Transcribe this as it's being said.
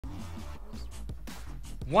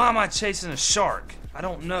Why am I chasing a shark? I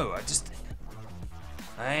don't know.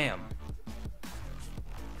 I am.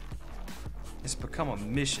 It's become a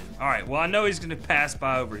mission. Alright, well I know he's gonna pass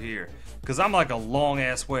by over here. Because I'm like a long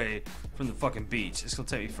ass way from the fucking beach. It's gonna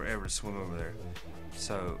take me forever to swim over there.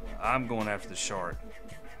 So I'm going after the shark.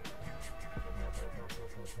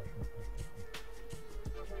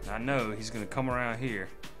 I know he's gonna come around here.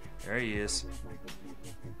 There he is.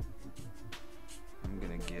 I'm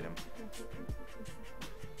gonna get him.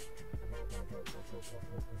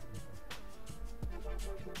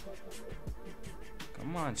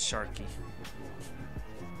 Come on, Sharky.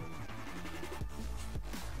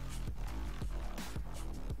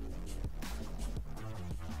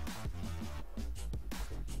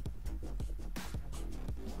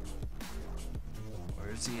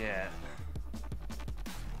 Where's he at?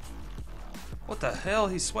 What the hell?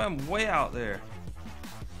 He swam way out there.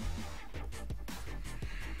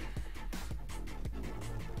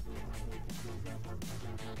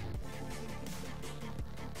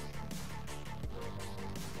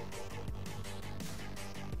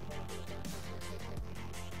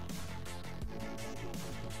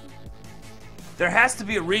 There has to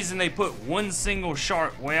be a reason they put one single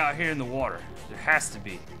shark way out here in the water. There has to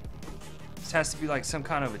be. This has to be like some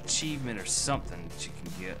kind of achievement or something that you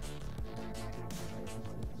can get.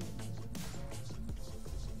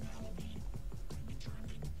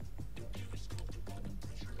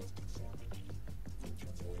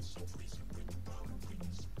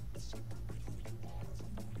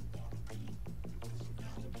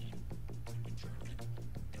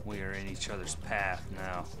 We are in each other's path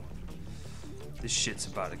now. This shit's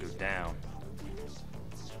about to go down.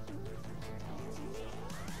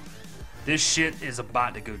 This shit is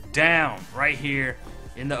about to go down right here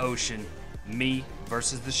in the ocean. Me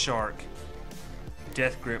versus the shark.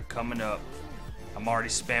 Death grip coming up. I'm already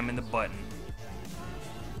spamming the button.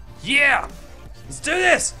 Yeah! Let's do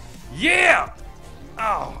this! Yeah!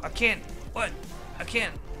 Oh, I can't. What? I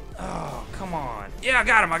can't. Oh, come on. Yeah, I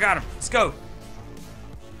got him. I got him. Let's go.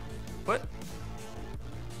 What?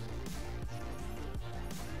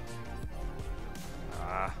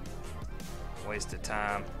 Waste of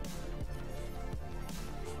time.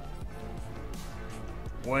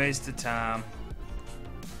 Waste of time.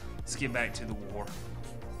 Let's get back to the war.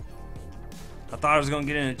 I thought I was gonna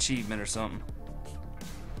get an achievement or something.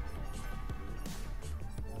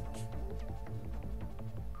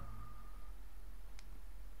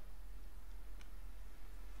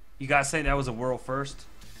 You guys think that was a world first?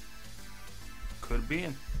 Could have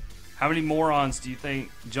been. How many morons do you think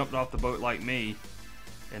jumped off the boat like me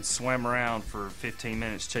and swam around for 15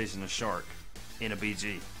 minutes chasing a shark in a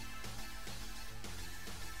BG?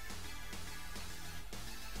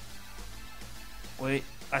 Wait,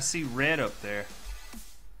 I see red up there.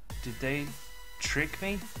 Did they trick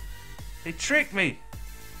me? They tricked me!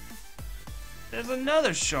 There's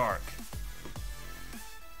another shark!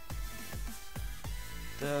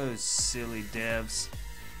 Those silly devs.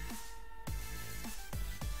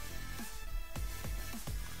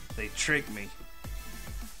 They tricked me.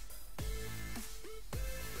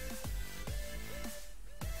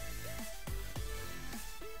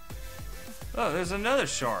 Oh, there's another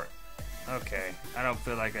shark. Okay, I don't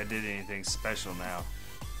feel like I did anything special now.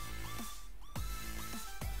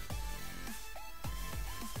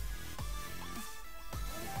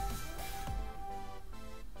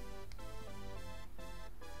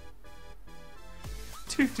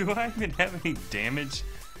 Dude, do I even have any damage?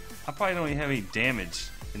 I probably don't even have any damage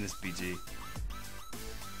in this BG.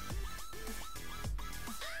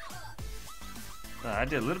 I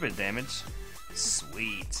did a little bit of damage.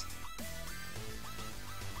 Sweet.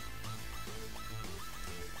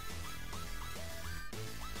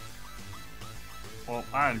 Well,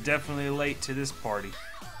 I'm definitely late to this party.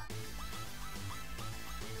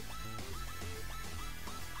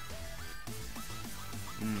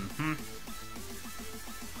 Mm-hmm.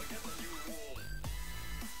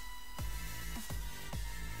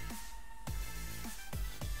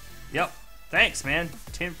 Yep. Thanks, man.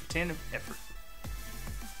 10 for 10 of effort.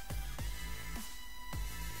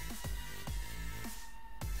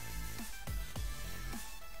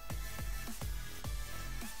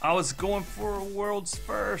 I was going for a world's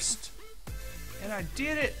first, and I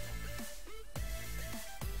did it.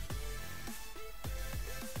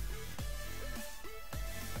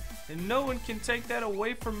 And no one can take that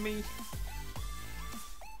away from me.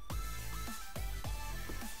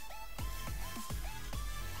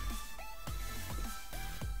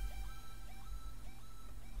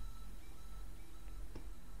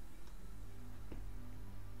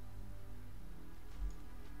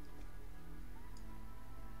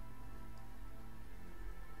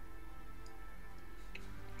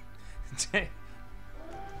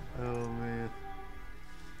 Oh man.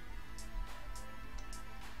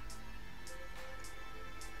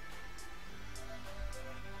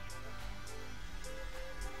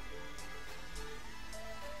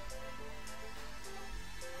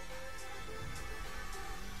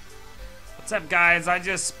 What's up, guys? I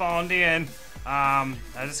just spawned in. I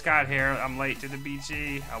just got here. I'm late to the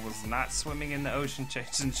BG. I was not swimming in the ocean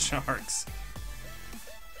chasing sharks.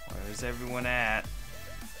 Where's everyone at?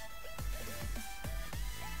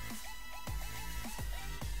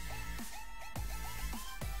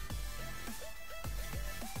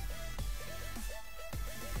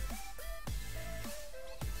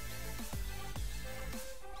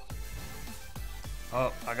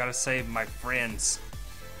 Oh, I gotta save my friends.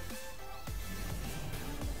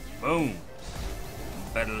 Boom.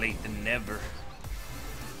 Better late than never.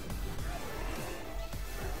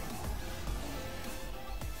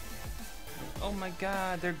 Oh my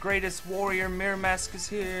god, their greatest warrior Mirror Mask is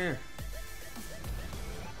here.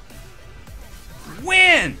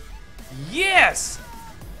 Win! Yes!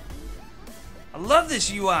 I love this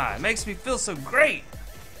UI. It makes me feel so great.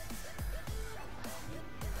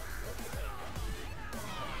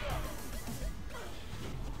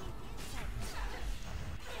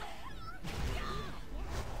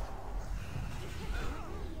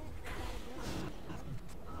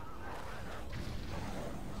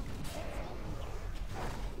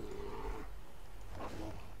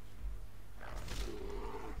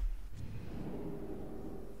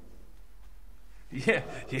 Yeah,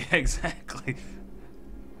 exactly.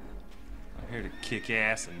 I'm here to kick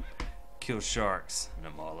ass and kill sharks, and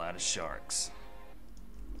I'm all out of sharks.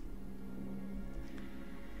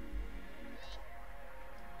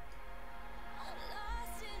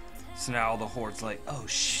 So now all the horde's like, oh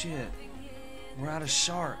shit, we're out of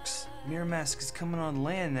sharks. Mirror Mask is coming on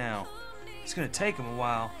land now. It's gonna take him a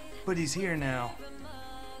while, but he's here now.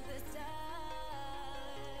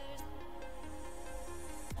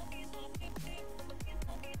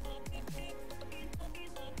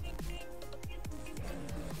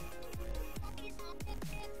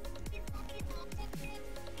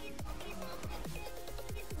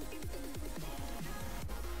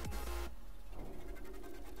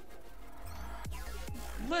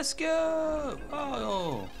 Let's go!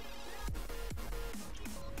 Oh!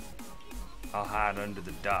 I'll hide under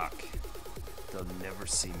the dock. They'll never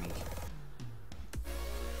see me.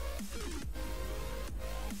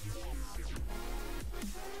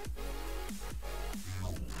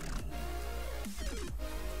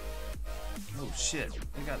 Oh shit,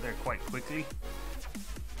 they got there quite quickly.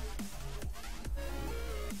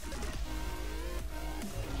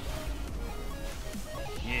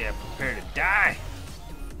 Yeah, prepare to die!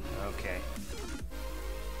 Okay.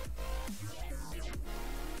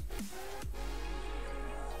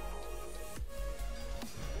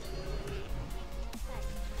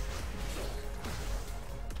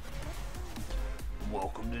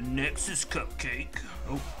 Welcome to Nexus Cupcake.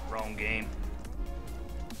 Oh, wrong game.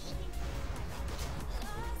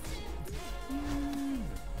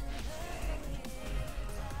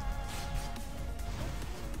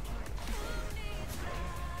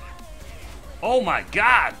 Oh my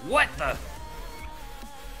god, what the?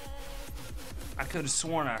 I could have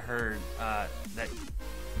sworn I heard that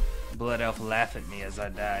Blood Elf laugh at me as I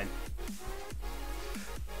died.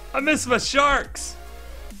 I miss my sharks!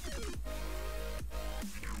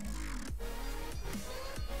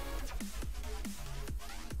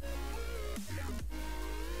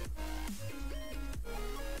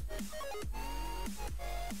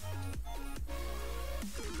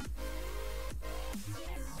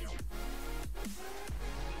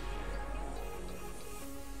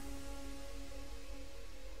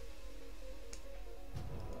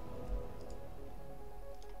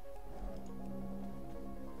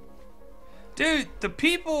 Dude, the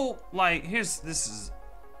people, like, this is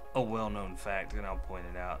a well-known fact, and I'll point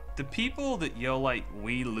it out. The people that yell, like,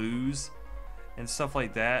 we lose, and stuff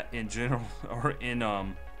like that, in general, or in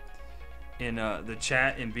the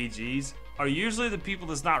chat in BGs, are usually the people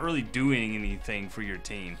that's not really doing anything for your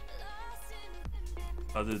team,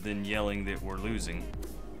 other than yelling that we're losing.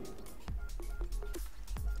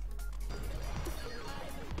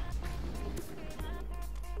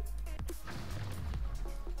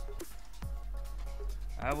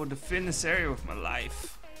 I will defend this area with my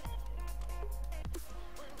life.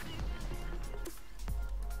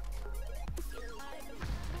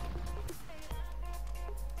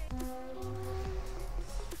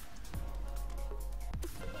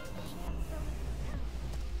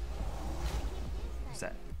 What's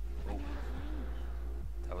that? Oh.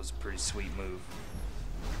 That was a pretty sweet move.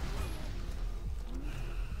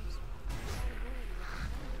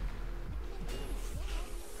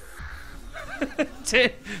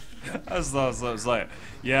 Dude, I was like,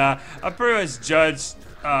 yeah, I pretty much judged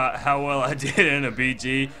how well I did in a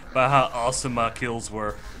BG by how awesome my kills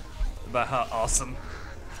were, by how awesome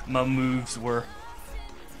my moves were.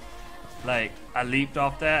 Like, I leaped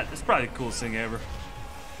off that. It's probably the coolest thing ever.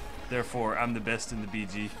 Therefore, I'm the best in the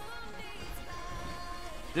BG.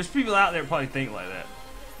 There's people out there probably think like that.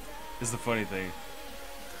 Is the funny thing.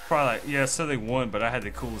 Probably like, yeah, so they won, but I had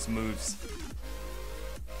the coolest moves.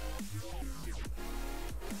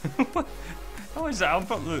 How is that? I'm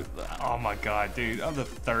probably, oh my god, dude, I'm the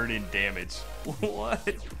 3rd in damage.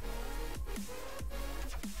 What?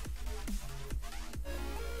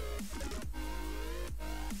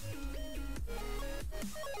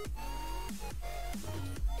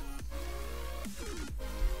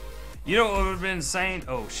 You know what would have been insane?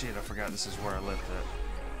 Oh shit, I forgot this is where I left that.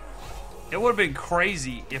 It would have been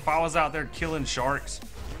crazy if I was out there killing sharks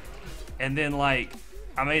and then like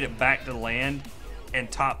I made it back to land and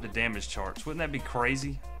topped the damage charts. Wouldn't that be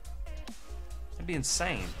crazy? That'd be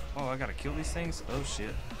insane. Oh, I gotta kill these things? Oh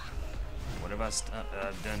shit. What have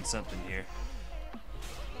I've done something here.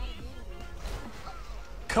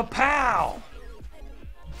 Kapow!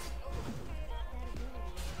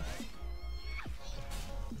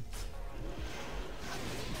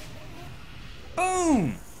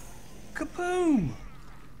 Boom! Kaboom!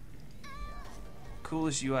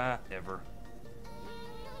 Coolest UI ever.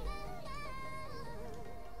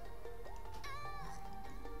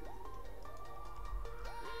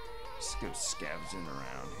 Let's go scavenging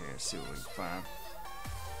around here, see what we can find.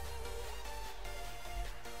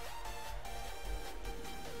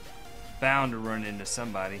 Bound to run into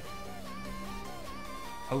somebody.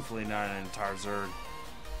 Hopefully not an entire Zerg.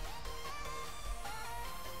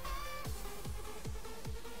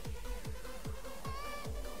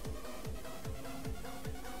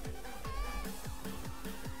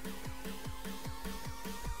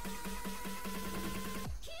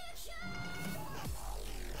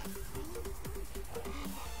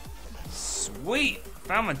 Sweet!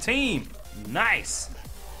 Found my team! Nice!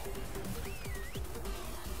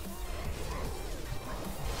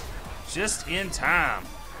 Just in time.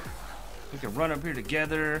 We can run up here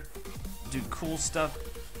together, do cool stuff,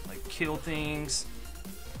 like kill things.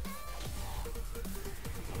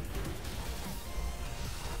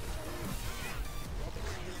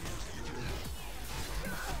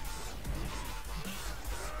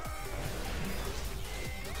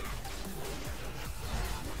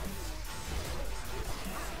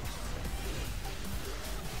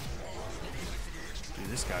 Dude,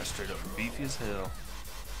 this guy's straight up beefy as hell.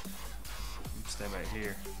 Stay back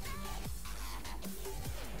here.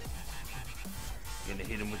 Gonna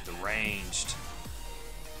hit him with the ranged.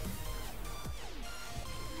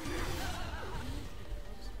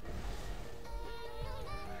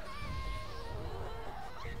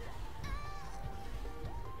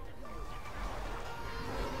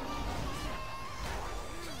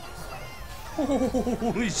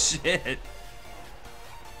 Holy shit.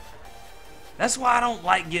 That's why I don't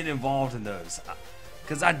like getting involved in those.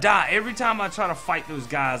 Because I die every time I try to fight those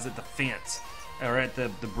guys at the fence or at the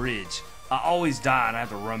bridge. I always die and I have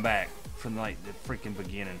to run back from like the freaking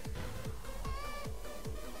beginning.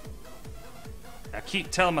 I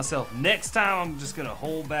keep telling myself next time I'm just gonna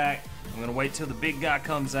hold back. I'm gonna wait till the big guy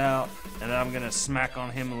comes out and then I'm gonna smack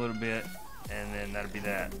on him a little bit and then that'll be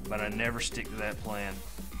that. But I never stick to that plan.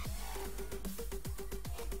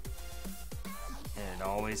 And it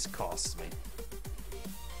always costs me.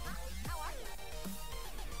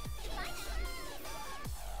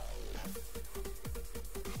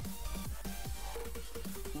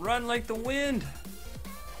 Run like the wind.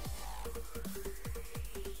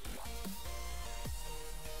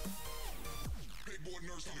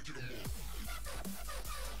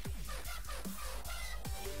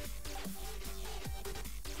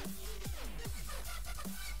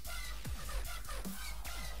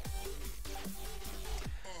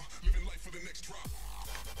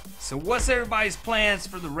 So what's everybody's plans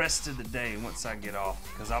for the rest of the day once I get off?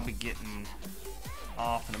 Because I'll be getting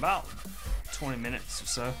off in about 20 minutes or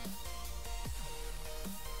so.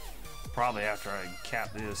 Probably after I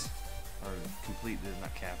cap this, or complete this,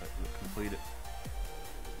 not cap it, but complete it.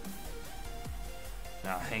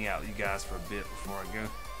 Now I'll hang out with you guys for a bit before I go.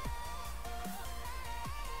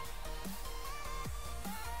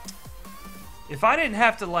 If I didn't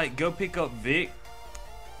have to like go pick up Vic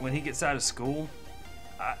when he gets out of school,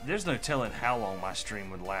 there's no telling how long my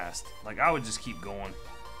stream would last. Like I would just keep going.